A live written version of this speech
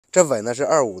这稳呢是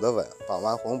25的稳，绑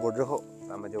完红布之后，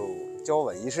咱们就交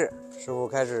稳仪式。师傅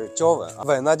开始交稳啊，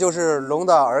稳呢就是龙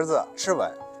的儿子螭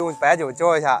吻，用白酒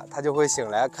浇一下，他就会醒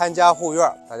来看家护院。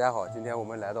大家好，今天我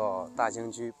们来到大兴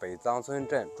区北张村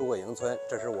镇诸葛营村，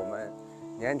这是我们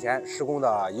年前施工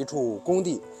的一处工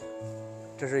地，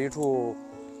这是一处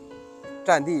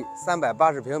占地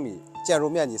380平米、建筑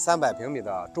面积300平米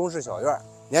的中式小院。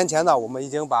年前呢，我们已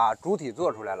经把主体做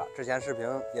出来了，之前视频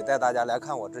也带大家来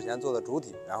看我之前做的主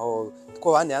体。然后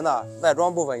过完年呢，外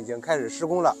装部分已经开始施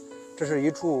工了。这是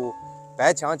一处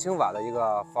白墙青瓦的一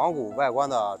个仿古外观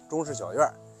的中式小院，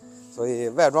所以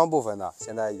外装部分呢，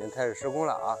现在已经开始施工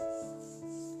了啊。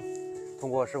通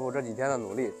过师傅这几天的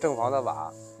努力，正房的瓦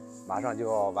马上就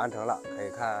要完成了。可以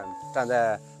看，站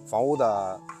在房屋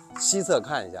的西侧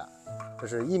看一下，这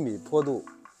是1米坡度、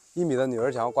1米的女儿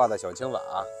墙挂的小青瓦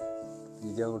啊，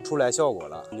已经出来效果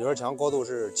了。女儿墙高度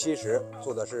是70，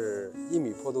做的是1米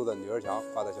坡度的女儿墙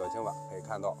挂的小青瓦，可以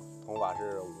看到铜瓦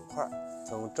是5块。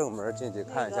从正门进去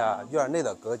看一下院内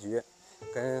的格局，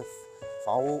跟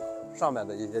房屋上面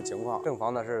的一些情况。正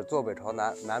房呢是坐北朝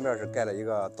南，南边是盖了一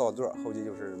个倒座，后期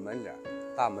就是门脸。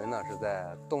大门呢是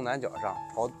在东南角上，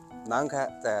朝南开，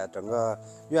在整个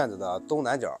院子的东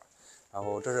南角。然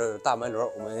后这是大门楼，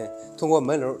我们通过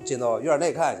门楼进到院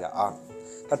内看一下啊。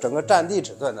它整个占地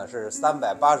尺寸呢是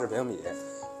380平米，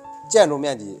建筑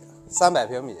面积300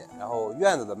平米，然后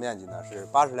院子的面积呢是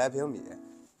80来平米。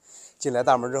进来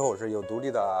大门之后是有独立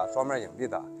的双面影壁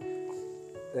的，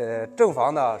正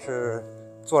房呢是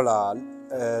做了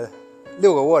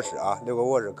6个卧室啊，6个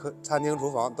卧室、餐厅、厨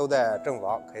房都在正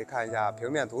房，可以看一下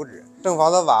平面图纸。正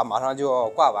房的瓦马上就要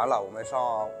挂完了，我们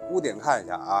上屋顶看一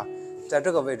下啊。在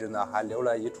这个位置呢还留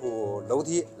了一处楼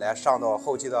梯来上到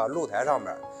后期的露台上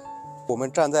面。我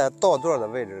们站在倒座的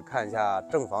位置看一下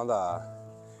正房的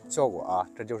效果啊，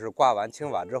这就是挂完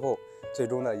青瓦之后最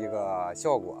终的一个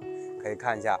效果，可以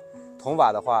看一下。铜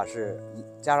瓦的话是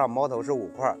加上毛头是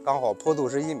5块，刚好坡度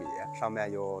是1米，上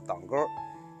面有挡钩，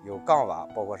有杠瓦，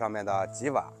包括上面的脊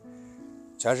瓦，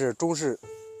全是中式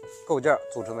构件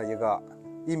组成的一个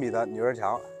1米的女儿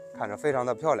墙，看着非常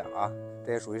的漂亮啊！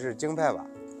这也属于是京派瓦。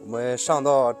我们上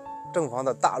到正房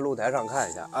的大露台上看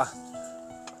一下啊，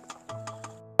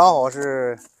刚好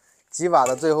是脊瓦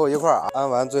的最后一块啊，安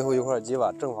完最后一块脊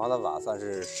瓦，正房的瓦算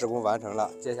是施工完成了。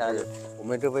接下来我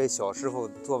们这位小师傅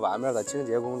做瓦面的清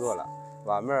洁工作了。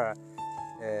瓦面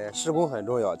施工很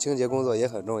重要，清洁工作也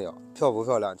很重要，漂不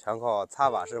漂亮全靠擦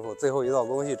瓦师傅最后一道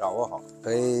工序掌握好。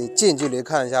可以近距离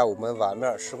看一下我们瓦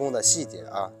面施工的细节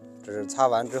啊，这是擦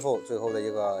完之后最后的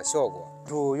一个效果。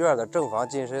住院的正房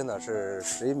进深呢是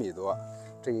11米多，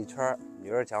这一圈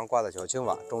女儿墙挂的小青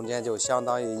瓦，中间就相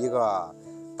当于一个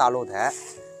大露台，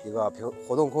一个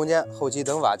活动空间。后期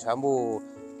等瓦全部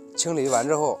清理完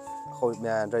之后，后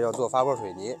面这要做发泡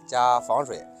水泥加防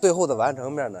水，最后的完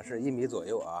成面呢是1米左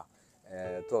右啊。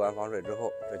做完防水之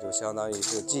后，这就相当于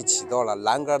是既起到了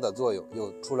栏杆的作用，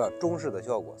又出了中式的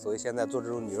效果。所以现在做这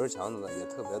种女儿墙的呢也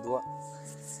特别多。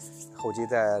后期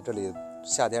在这里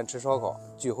夏天吃烧烤、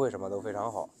聚会什么都非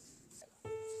常好。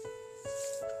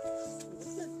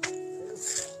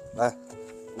来，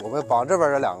我们绑这边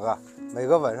这2个，每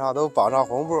个吻上都绑上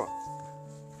红布，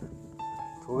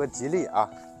图个吉利啊！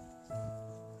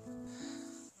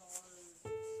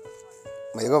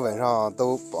每个吻上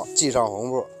都系上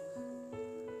红布。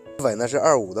吻呢是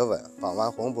25的吻，绑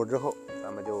完红布之后，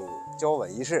咱们就交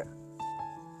吻仪式。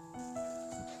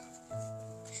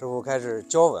师傅开始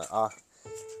交吻啊，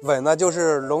吻呢就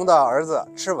是龙的儿子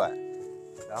螭吻，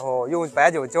然后用白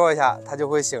酒浇一下，他就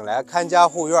会醒来看家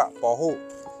护院，保护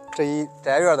这一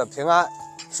宅院的平安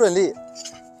顺利。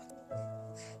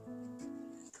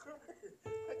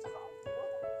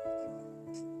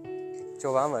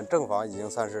交完吻，正房已经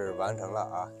算是完成了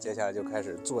啊，接下来就开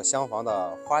始做厢房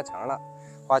的花墙了。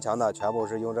花墙呢，全部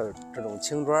是用这种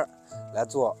青砖来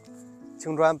做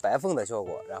青砖白缝的效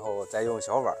果，然后再用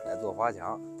小碗来做花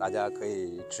墙。大家可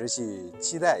以持续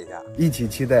期待一下，一起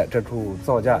期待这处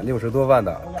造价60多万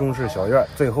的中式小院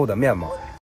最后的面貌。